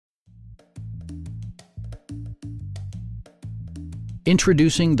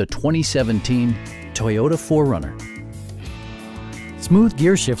Introducing the 2017 Toyota 4Runner. Smooth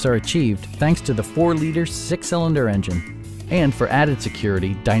gear shifts are achieved thanks to the 4-liter 6-cylinder engine. And for added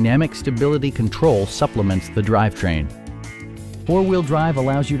security, dynamic stability control supplements the drivetrain. 4-wheel drive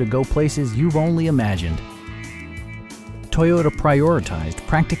allows you to go places you've only imagined. Toyota prioritized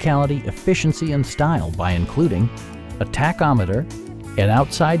practicality, efficiency, and style by including a tachometer, an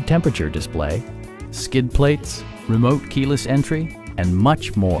outside temperature display, skid plates, remote keyless entry, and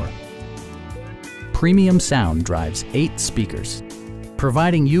much more. Premium sound drives 8 speakers,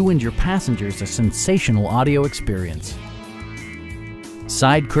 providing you and your passengers a sensational audio experience.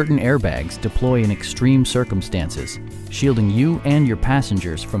 Side curtain airbags deploy in extreme circumstances, shielding you and your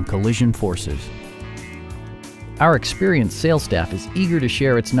passengers from collision forces. Our experienced sales staff is eager to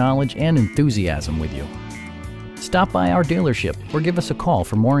share its knowledge and enthusiasm with you. Stop by our dealership or give us a call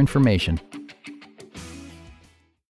for more information.